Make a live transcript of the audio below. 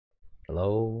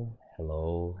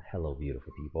Hello,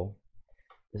 beautiful people.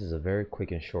 This is a very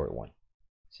quick and short one.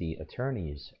 See,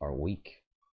 attorneys are weak.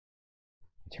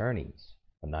 Attorneys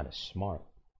are not as smart.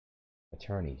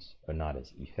 Attorneys are not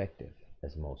as effective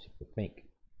as most people think.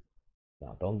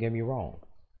 Now, don't get me wrong.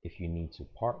 If you need to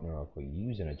partner up or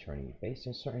use an attorney based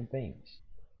on certain things,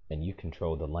 and you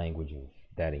control the language of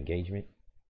that engagement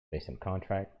based on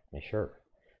contract, then sure.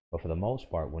 But for the most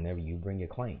part, whenever you bring a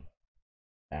claim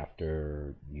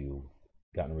after you've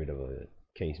gotten rid of a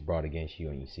case brought against you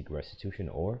and you seek restitution,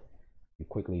 or you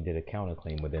quickly did a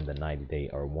counterclaim within the 90-day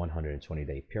or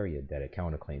 120-day period that a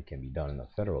counterclaim can be done on the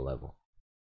federal level.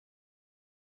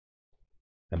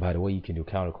 And by the way, you can do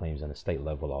counterclaims on the state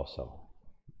level also,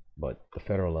 but the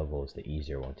federal level is the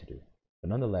easier one to do. But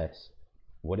nonetheless,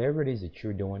 whatever it is that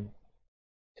you're doing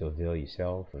to avail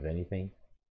yourself of anything,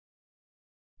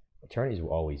 attorneys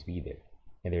will always be there.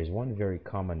 And there's one very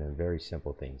common and very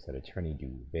simple things that attorneys do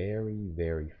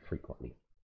very frequently.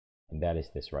 And that is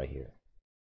this right here.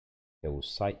 They will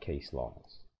cite case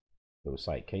laws. They will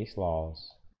cite case laws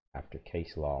after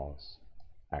case laws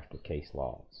after case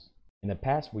laws. In the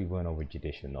past, we went over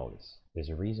judicial notice. There's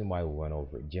a reason why we went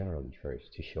over it generally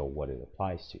first, to show what it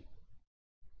applies to.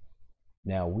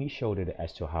 Now, we showed it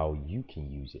as to how you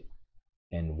can use it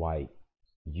and why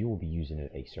you will be using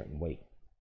it a certain way.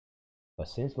 But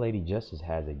since Lady Justice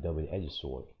has a double-edged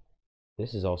sword,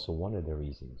 this is also one of the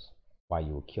reasons why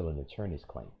you will kill an attorney's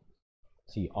claim.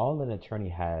 See, all an attorney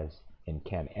has and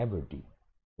can ever do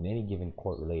in any given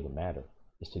court-related matter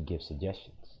is to give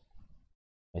suggestions.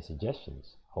 And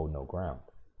suggestions hold no ground.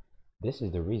 This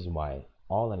is the reason why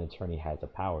all an attorney has the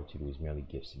power to do is merely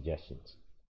give suggestions,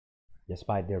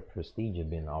 despite their prestige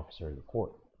of being an officer of the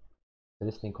court. So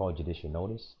this thing called judicial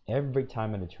notice, every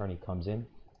time an attorney comes in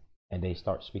and they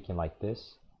start speaking like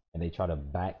this, and they try to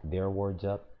back their words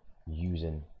up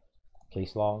using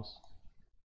case laws,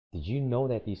 did you know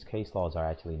that these case laws are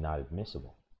actually not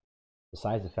admissible?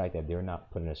 Besides the fact that they're not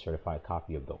putting a certified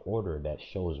copy of the order that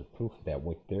shows a proof that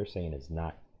what they're saying is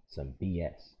not some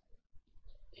BS.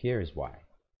 Here's why.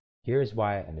 Here's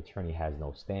why an attorney has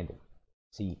no standing.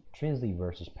 See, Trinsley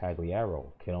versus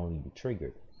Pagliaro can only be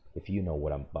triggered if you know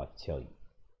what I'm about to tell you.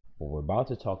 What we're about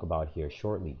to talk about here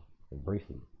shortly and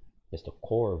briefly is the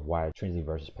core of why Trinsley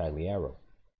versus Pagliaro,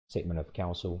 statement of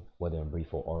counsel, whether in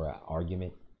brief or oral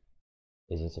argument,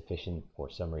 is insufficient for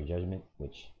summary judgment,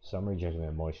 which summary judgment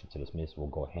and motion to dismiss will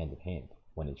go hand in hand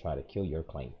when they try to kill your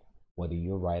claim, whether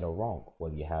you're right or wrong,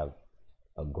 whether you have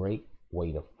a great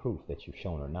weight of proof that you've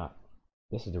shown or not.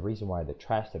 This is the reason why the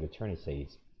trash that attorney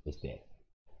says is dead.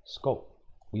 Scope.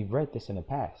 We've read this in the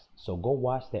past, so go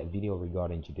watch that video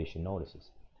regarding judicial notices.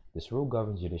 This rule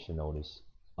governs judicial notice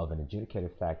of an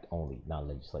adjudicated fact only, not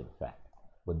legislative fact.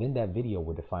 Within that video,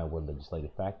 we'll define what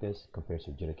legislative fact is compared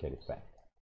to adjudicated fact.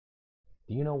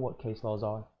 Do you know what case laws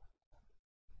are?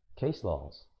 Case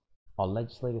laws are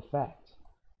legislative facts.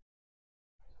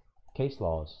 Case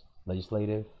laws,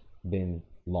 legislative, then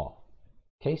law.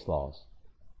 Case laws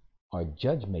are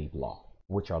judge-made law,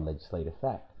 which are legislative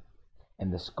fact.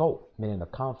 And the scope, meaning the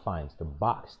confines, the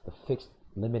box, the fixed,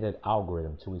 limited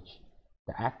algorithm to which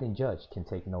the acting judge can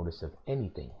take notice of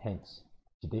anything, hence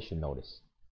judicial notice,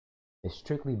 is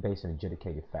strictly based on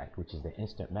adjudicated fact, which is the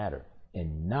instant matter,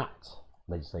 and not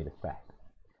legislative fact.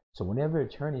 So whenever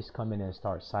attorneys come in and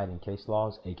start citing case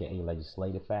laws, aka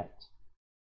legislative facts,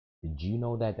 did you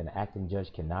know that an acting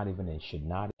judge cannot even and should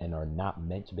not and are not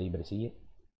meant to be able to see it?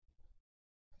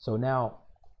 So now,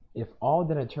 if all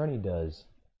that an attorney does,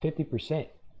 50%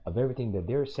 of everything that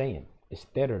they're saying is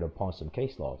tethered upon some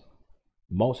case laws,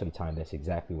 most of the time that's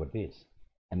exactly what it is.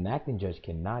 An acting judge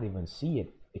cannot even see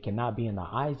it. It cannot be in the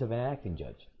eyes of an acting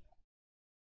judge.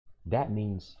 That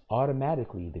means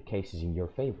automatically the case is in your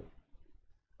favor.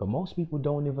 But most people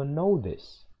don't even know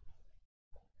this.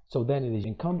 So then it is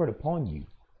incumbent upon you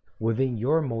within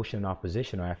your motion in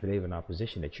opposition or affidavit in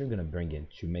opposition that you're going to bring in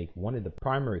to make one of the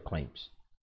primary claims,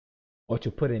 or to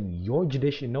put in your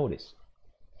judicial notice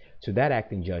to that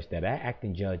acting judge, that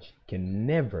acting judge can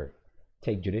never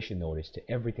take judicial notice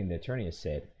to everything the attorney has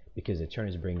said, because the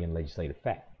attorneys bring in legislative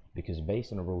fact. Because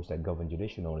based on the rules that govern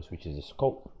judicial notice, which is the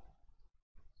scope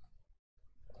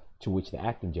to which the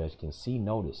acting judge can see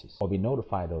notices or be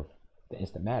notified of the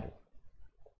instant matter,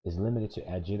 is limited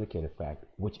to adjudicated fact,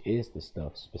 which is the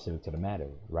stuff specific to the matter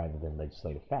rather than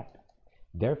legislative fact.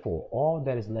 Therefore, all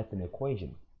that is left in the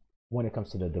equation when it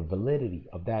comes to the validity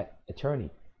of that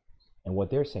attorney and what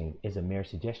they're saying is a mere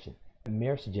suggestion. A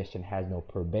mere suggestion has no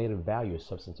probative value or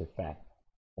substantive fact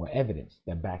or evidence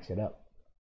that backs it up.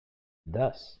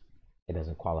 Thus, it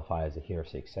doesn't qualify as a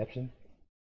hearsay exception,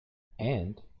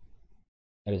 and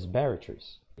at its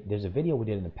barriers. There's a video we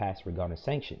did in the past regarding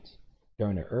sanctions.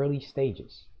 During the early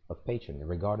stages of patronage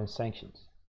regarding sanctions,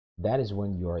 that is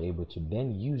when you are able to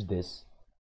then use this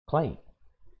claim.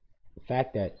 The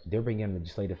fact that they're bringing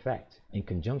legislative facts in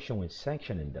conjunction with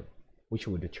sanctioning them, which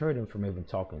will deter them from even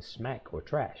talking smack or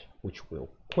trash, which will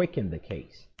quicken the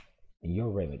case and your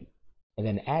remedy. And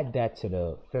then add that to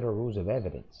the federal rules of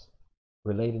evidence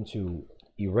relating to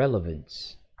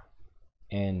irrelevance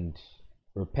and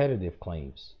repetitive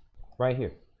claims. Right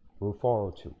here, Rule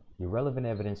 402, irrelevant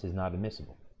evidence is not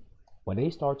admissible. When they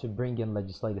start to bring in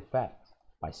legislative facts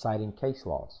by citing case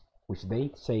laws, which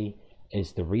they say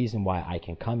is the reason why I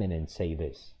can come in and say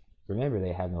this. Remember,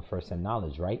 they have no first-hand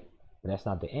knowledge, right? But that's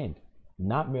not the end.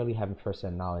 Not merely having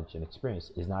first-hand knowledge and experience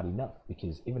is not enough,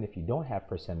 because even if you don't have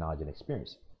first-hand knowledge and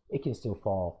experience, it can still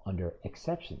fall under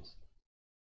exceptions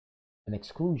and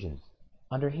exclusions,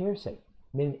 under hearsay,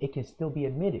 meaning it can still be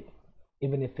admitted,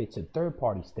 even if it's a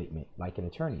third-party statement, like an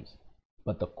attorney's.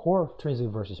 But the core of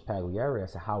Trinsley versus Pagliaro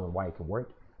as to how and why it can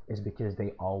work is because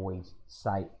they always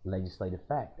cite legislative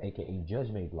fact, aka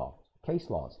judge-made laws, case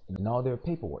laws, in all their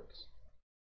paperwork.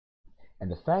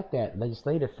 And the fact that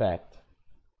legislative fact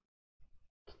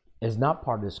is not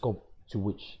part of the scope to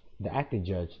which the acting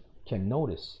judge can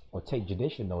notice or take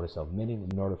judicial notice of, meaning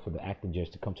in order for the acting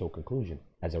judge to come to a conclusion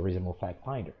as a reasonable fact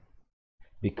finder.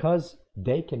 Because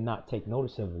they cannot take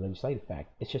notice of the legislative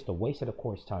fact, it's just a waste of the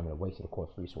court's time and a waste of the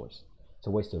court's resource. It's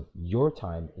a waste of your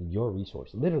time and your resource.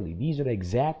 Literally, these are the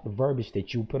exact verbiage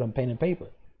that you put on pen and paper.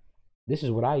 This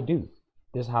is what I do.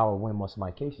 This is how I win most of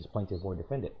my cases, plaintiff or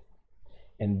defendant.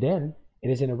 And then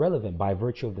it is irrelevant by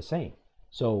virtue of the same.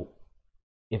 So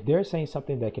if they're saying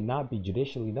something that cannot be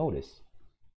judicially noticed,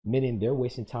 meaning they're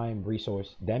wasting time,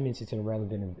 resource, that means it's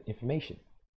irrelevant information.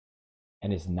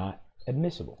 And it's not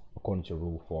admissible according to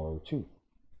Rule 402.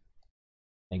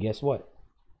 And guess what?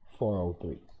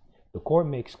 403. The court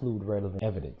may exclude relevant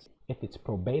evidence if its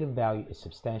probative value is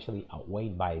substantially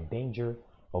outweighed by a danger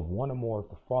of one or more of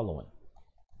the following.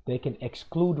 They can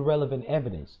exclude relevant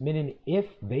evidence, meaning if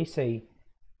they say,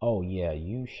 oh yeah,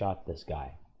 you shot this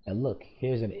guy, and look,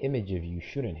 here's an image of you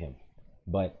shooting him,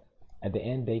 but at the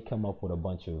end they come up with a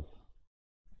bunch of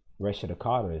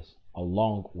reshadakaras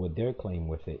along with their claim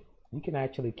with it, you can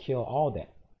actually kill all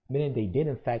that, meaning they did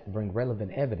in fact bring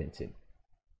relevant evidence in.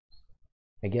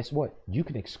 And guess what? You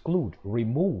can exclude,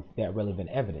 remove that relevant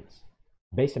evidence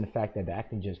based on the fact that the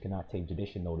acting judge cannot take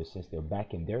judicial notice since they're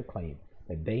backing their claim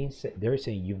that they're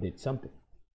saying you did something.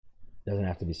 Doesn't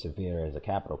have to be severe as a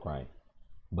capital crime.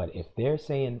 But if they're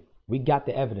saying we got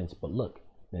the evidence, but look,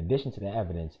 in addition to the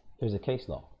evidence, there's a case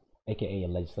law, aka a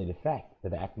legislative fact that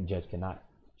the acting judge cannot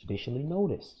judicially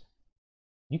notice.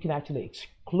 You can actually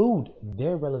exclude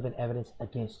their relevant evidence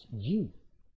against you.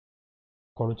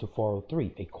 According to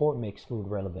 403, a court may exclude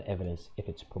relevant evidence if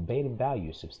its probative value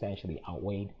is substantially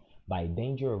outweighed by a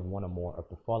danger of one or more of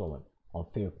the following: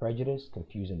 unfair prejudice,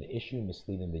 confusing the issue,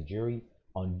 misleading the jury,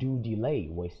 undue delay,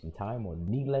 wasting time, or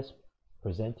needless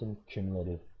presenting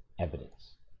cumulative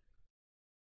evidence.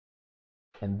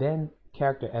 And then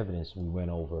character evidence we went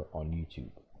over on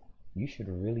YouTube. You should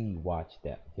really watch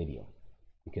that video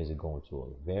because it goes into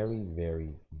a very, very,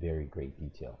 very great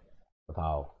detail of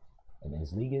how an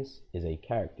Ensligas is a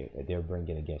character that they're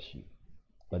bringing against you.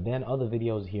 But then other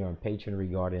videos here on Patreon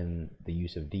regarding the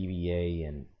use of DVA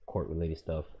and court-related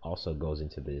stuff also goes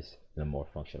into this in a more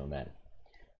functional manner.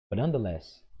 But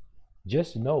nonetheless,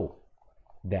 just know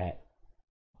that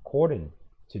according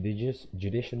to the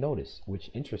judicial notice,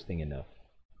 which interesting enough,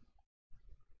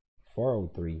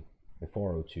 403 and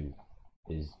 402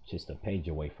 is just a page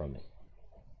away from it.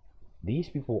 These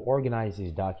people organize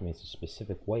these documents a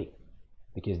specific way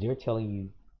because they're telling you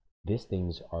these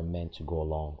things are meant to go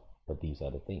along with these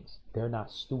other things. They're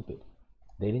not stupid.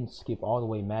 They didn't skip all the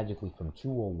way magically from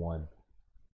 201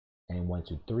 and went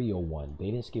to 301.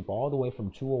 They didn't skip all the way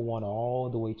from 201 all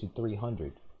the way to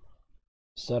 300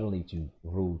 suddenly to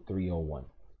Rule 301.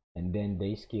 And then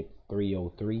they skipped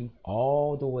 303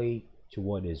 all the way to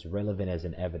what is relevant as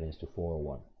an evidence to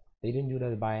 401. They didn't do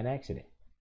that by an accident.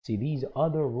 See, these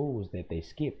other rules that they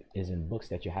skip is in books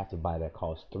that you have to buy that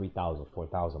cost $3,000,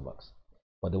 $4,000.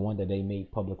 But the one that they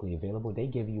made publicly available, they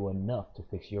give you enough to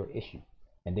fix your issue.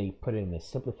 And they put it in a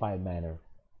simplified manner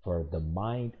for the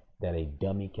mind that a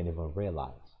dummy can even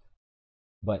realize.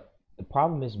 But the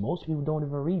problem is most people don't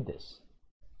even read this.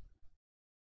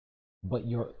 But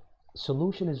your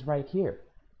solution is right here.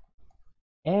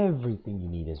 Everything you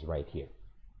need is right here.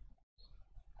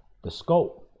 The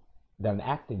scope that an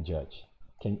acting judge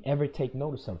can ever take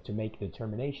notice of to make a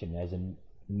determination as a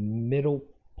middle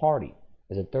party,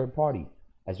 as a third party,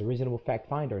 as a reasonable fact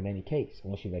finder in any case,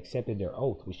 once you've accepted their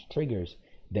oath, which triggers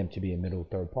them to be a middle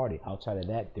third party. Outside of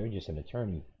that, they're just an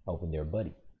attorney helping their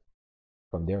buddy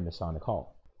from their Masonic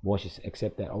Hall. Once you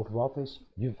accept that oath of office,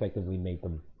 you effectively made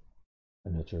them a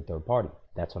neutral third party.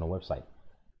 That's on the website.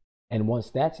 And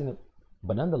once that's in,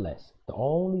 but nonetheless, the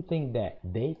only thing that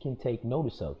they can take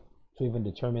notice of to even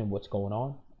determine what's going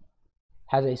on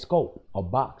has a scope, a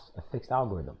box, a fixed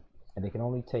algorithm. And they can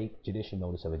only take judicial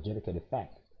notice of adjudicated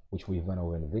fact, which we've went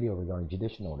over in the video regarding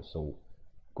judicial notice. So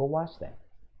go watch that.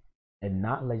 And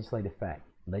not legislative fact.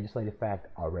 Legislative fact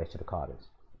are res judicata's.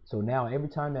 So now every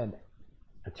time an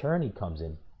attorney comes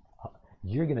in,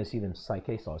 you're going to see them cite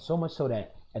case law. So much so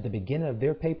that at the beginning of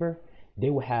their paper, they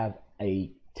will have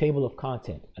a table of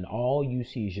content, and all you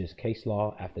see is just case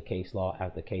law after case law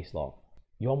after case law.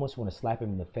 You almost want to slap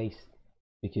him in the face,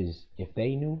 because if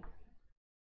they knew,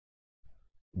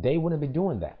 they wouldn't be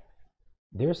doing that.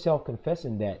 They're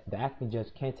self-confessing that the acting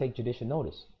judge can't take judicial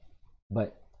notice,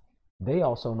 but they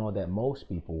also know that most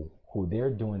people who they're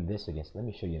doing this against, let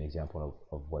me show you an example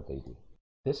of what they do.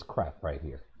 This crap right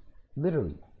here,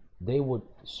 literally, they would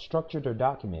structure their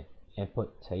document and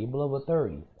put table of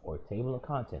authority or table of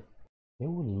content. They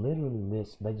would literally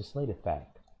list legislative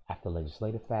fact after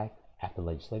legislative fact after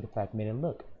legislative fact. Meaning,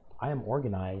 look, I am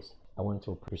organized. I went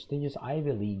to a prestigious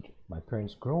Ivy League. My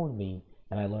parents groomed me,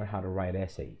 and I learned how to write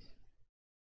essays.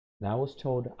 Now I was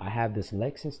told I have this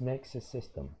LexisNexis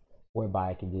system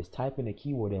whereby I can just type in a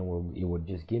keyword and it would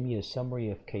just give me a summary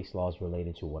of case laws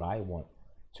related to what I want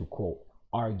to quote,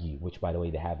 argue, which by the way,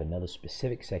 they have another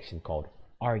specific section called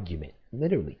argument,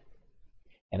 literally.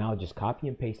 And I'll just copy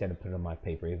and paste that and put it on my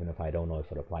paper, even if I don't know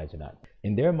if it applies or not.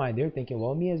 In their mind, they're thinking,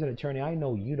 well, me as an attorney, I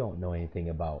know you don't know anything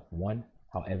about, one,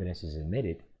 how evidence is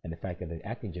admitted, and the fact that the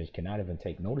acting judge cannot even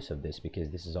take notice of this because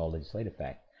this is all legislative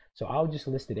fact. So I'll just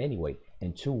list it anyway.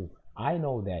 And two, I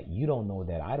know that you don't know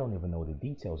that I don't even know the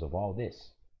details of all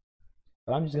this.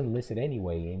 But I'm just going to list it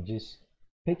anyway and just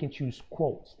pick and choose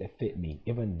quotes that fit me,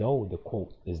 even though the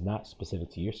quote is not specific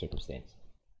to your circumstance.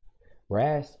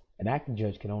 Whereas an acting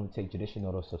judge can only take judicial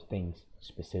notice of things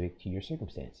specific to your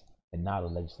circumstance and not a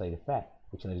legislative fact,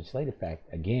 which legislative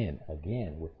fact, again,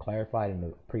 was clarified in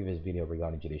the previous video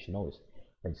regarding judicial notice.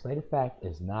 Legislative fact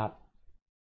is not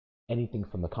anything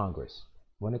from the Congress.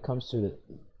 When it comes to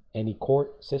any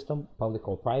court system, public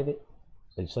or private,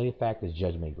 legislative fact is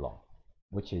judge-made law,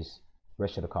 which is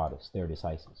res judicata, stare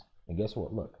decisis. And guess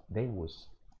what? Look, they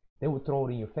would throw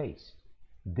it in your face.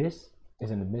 This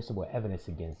is an admissible evidence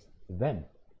against them,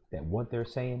 that what they're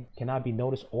saying cannot be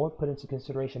noticed or put into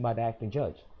consideration by the acting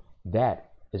judge.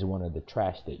 That is one of the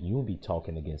trash that you'll be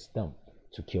talking against them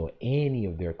to kill any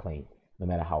of their claim, no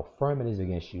matter how firm it is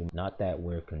against you. Not that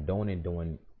we're condoning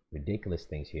doing ridiculous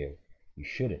things here. You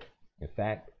shouldn't. In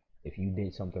fact, if you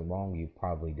did something wrong, you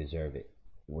probably deserve it.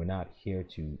 We're not here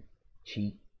to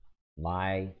cheat,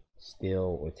 lie,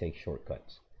 steal, or take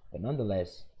shortcuts. But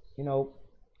nonetheless,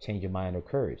 change of mind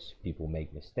occurs. People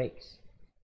make mistakes.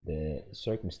 The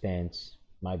circumstance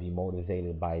might be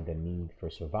motivated by the need for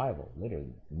survival.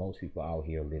 Literally, most people out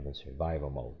here live in survival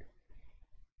mode.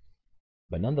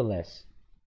 But nonetheless,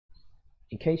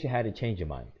 in case you had to change your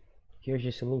mind, here's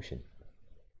your solution.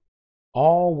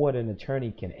 All what an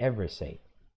attorney can ever say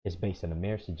is based on a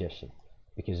mere suggestion,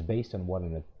 because based on what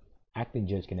an acting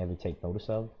judge can ever take notice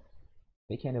of,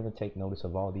 they can't even take notice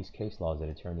of all these case laws that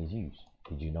attorneys use.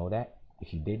 Did you know that?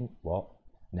 If you didn't, well,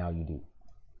 now you do.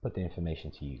 Put the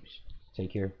information to use.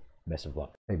 Take care. Best of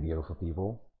luck. Hey, beautiful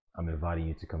people. I'm inviting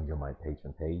you to come join my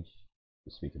Patreon page.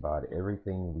 We speak about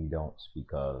everything we don't speak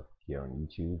of here on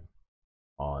YouTube.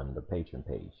 On the Patreon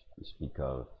page, we speak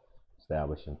of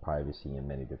establishing privacy in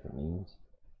many different means,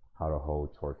 how to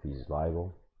hold tortfeasors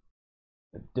liable,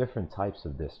 the different types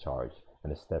of discharge,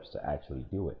 and the steps to actually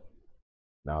do it.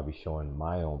 Now I'll be showing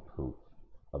my own proof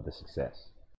of the success,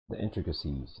 the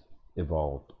intricacies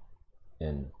involved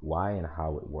in why and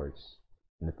how it works,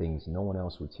 and the things no one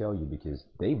else would tell you because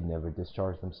they've never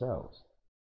discharged themselves.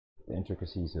 The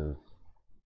intricacies of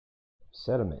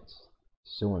settlements,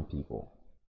 suing people,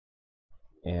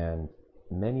 and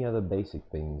many other basic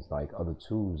things like other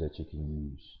tools that you can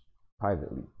use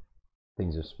privately,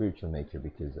 things of spiritual nature,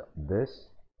 because this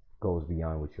goes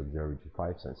beyond what you observe with your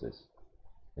five senses.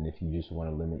 And if you just want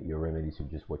to limit your remedies to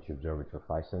just what you observe with your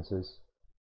five senses,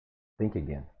 think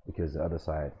again, because the other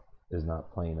side is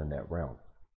not playing in that realm.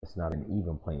 It's not an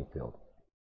even playing field.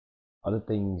 Other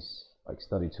things like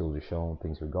study tools are shown,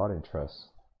 things regarding trust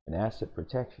and asset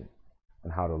protection,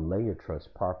 and how to lay your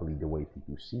trust properly the way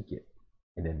people seek it,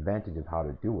 and the advantage of how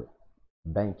to do it,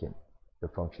 banking, the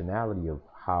functionality of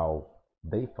how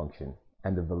they function,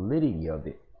 and the validity of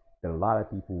it that a lot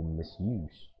of people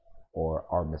misuse or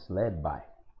are misled by.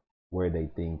 where they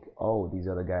think, oh, these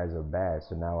other guys are bad,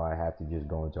 so now I have to just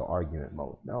go into argument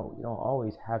mode. No, you don't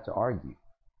always have to argue.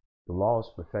 The law is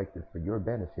perfected for your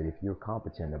benefit if you're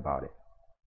competent about it.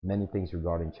 Many things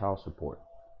regarding child support,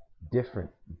 different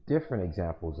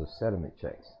examples of settlement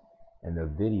checks, and the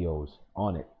videos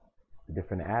on it, the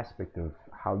different aspect of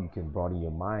how you can broaden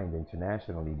your mind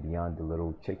internationally beyond the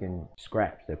little chicken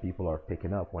scraps that people are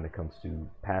picking up when it comes to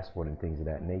passport and things of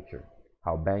that nature,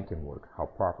 how banking work, how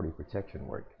property protection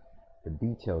work, the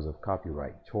details of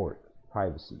copyright, tort,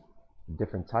 privacy,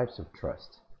 different types of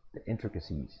trust, the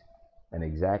intricacies, and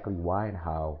exactly why and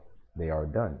how they are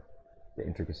done, the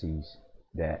intricacies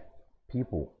that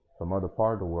people from other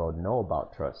part of the world know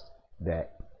about trust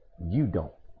that you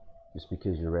don't. Just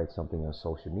because you read something on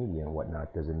social media and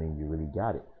whatnot doesn't mean you really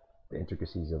got it. The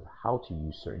intricacies of how to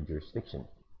use certain jurisdiction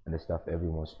and the stuff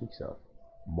everyone speaks of.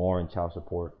 More in child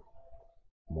support,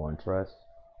 more in trust,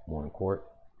 more in court,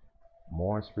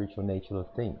 more in spiritual nature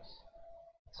of things,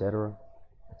 etc.,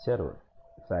 etc.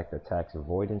 The fact that tax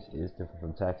avoidance is different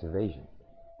from tax evasion.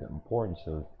 The importance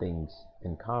of things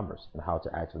in commerce and how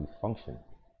to actually function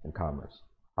in commerce.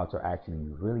 How to actually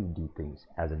really do things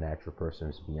as a natural person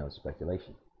is beyond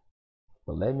speculation.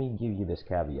 But let me give you this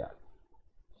caveat.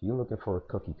 If you're looking for a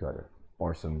cookie cutter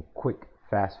or some quick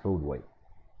fast food way,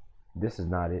 this is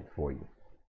not it for you.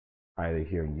 Either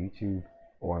here on YouTube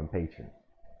or on Patreon.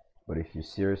 But if you're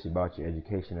serious about your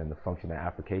education and the function and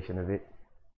application of it,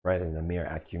 rather than a mere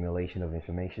accumulation of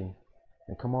information,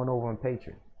 then come on over on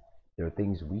Patreon. There are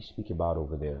things we speak about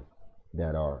over there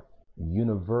that are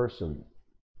universally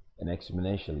and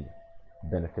exponentially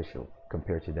beneficial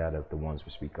compared to that of the ones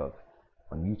we speak of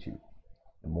on YouTube.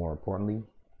 And more importantly,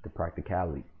 the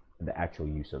practicality and the actual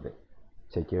use of it.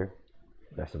 Take care.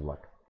 Best of luck.